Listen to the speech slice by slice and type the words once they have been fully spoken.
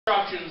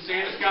Instructions,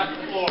 Santa's got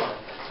the floor.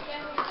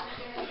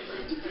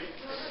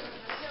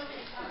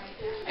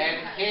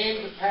 And it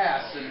came to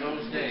pass in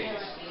those days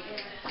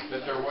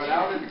that there went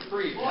out a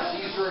decree from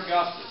Caesar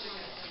Augustus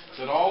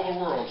that all the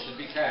world should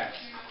be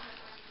taxed.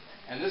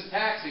 And this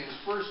taxing was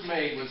first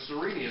made when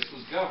Cyrenius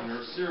was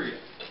governor of Syria.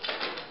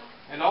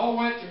 And all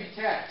went to be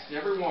taxed,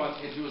 every one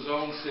into his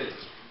own city.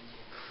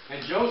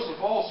 And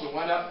Joseph also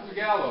went up from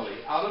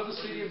Galilee, out of the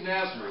city of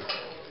Nazareth,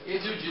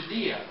 into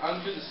Judea,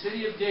 unto the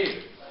city of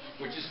David,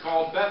 which is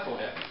called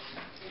Bethlehem,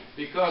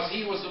 because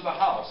he was of the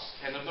house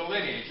and of the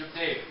lineage of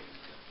David,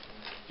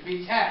 to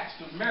be taxed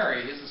with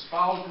Mary, his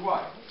espoused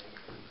wife,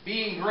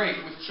 being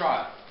great with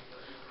child.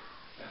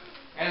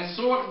 And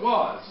so it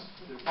was,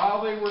 that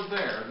while they were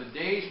there, the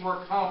days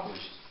were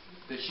accomplished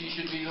that she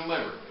should be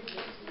delivered.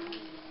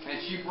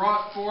 And she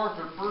brought forth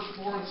her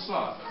firstborn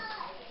son,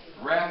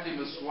 wrapped him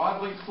in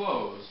swaddling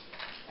clothes,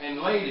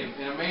 and laid him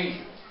in a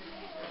manger,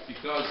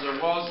 because there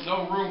was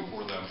no room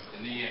for them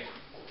in the inn.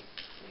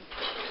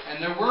 And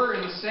there were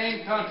in the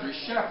same country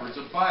shepherds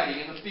abiding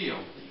in the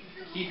field,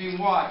 keeping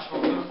watch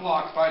over their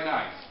flock by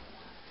night.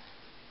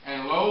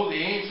 And lo, the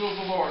angel of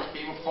the Lord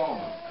came upon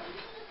them,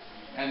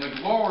 and the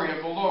glory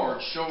of the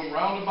Lord shone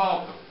round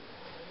about them,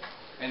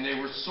 and they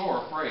were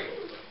sore afraid.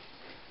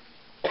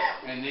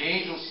 And the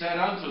angel said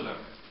unto them,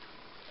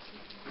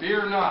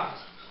 Fear not,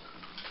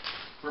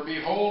 for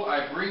behold,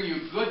 I bring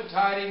you good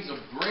tidings of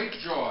great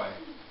joy,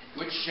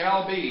 which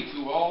shall be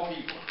to all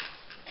people.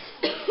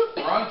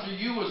 For unto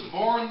you is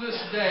born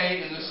this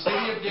day in the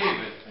city of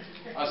David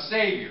a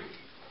Savior,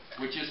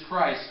 which is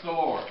Christ the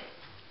Lord.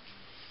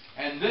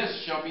 And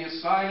this shall be a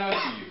sign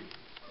unto you.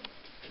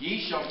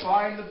 Ye shall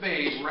find the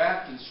babe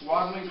wrapped in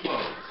swaddling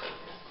clothes,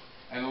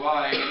 and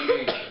lying in a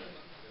manger.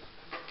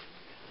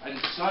 And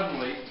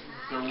suddenly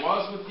there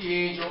was with the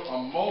angel a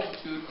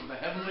multitude of the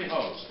heavenly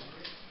host,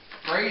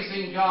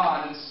 praising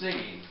God and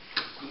singing,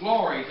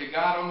 Glory to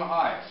God on the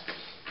highest,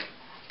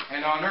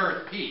 and on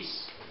earth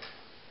peace,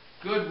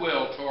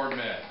 goodwill toward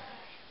men.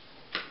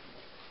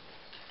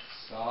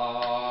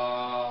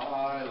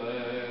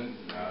 Silent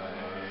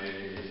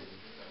night,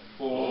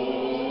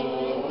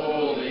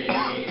 holy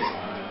night,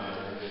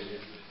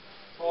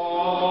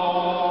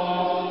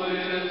 all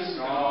is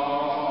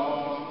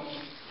calm,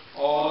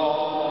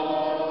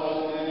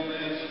 all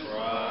is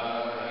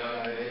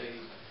bright,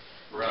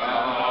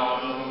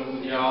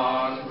 round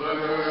yon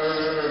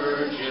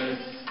virgin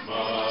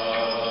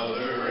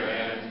mother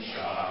and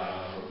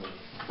child,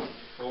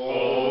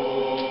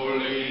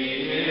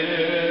 holy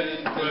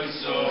infant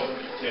so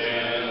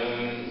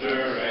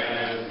tender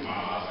and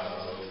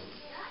mild,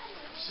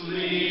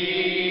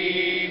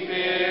 sleep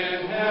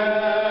in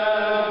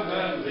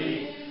heavenly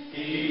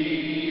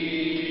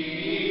peace,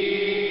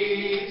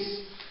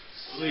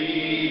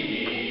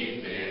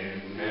 sleep in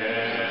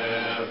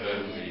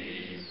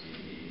heavenly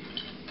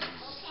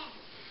peace.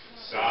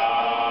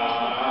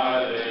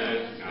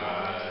 Silent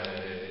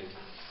night,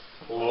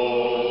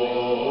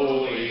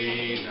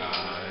 holy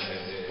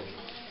night,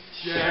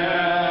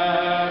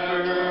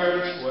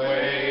 shepherds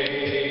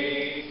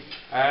wait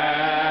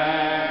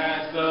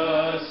at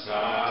the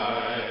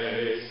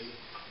side,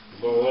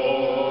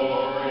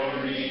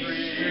 glory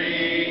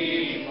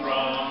stream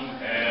from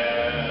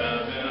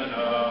heaven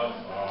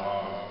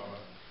afar,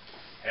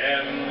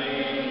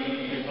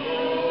 heavenly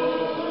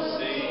hosts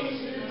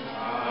sing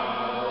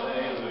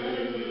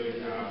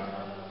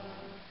hallelujah.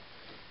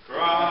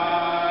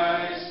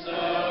 Christ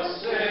the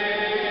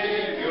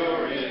Savior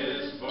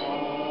is born.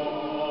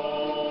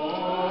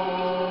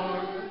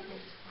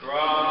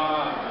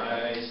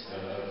 Christ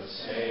the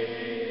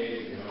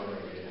Savior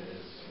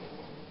is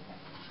born.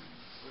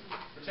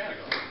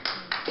 Britannica.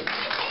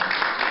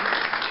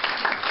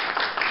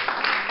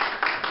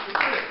 Put a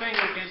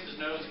finger against his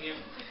nose again.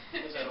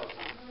 What's that all for?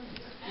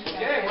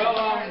 Okay, well, I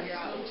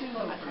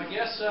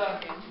guess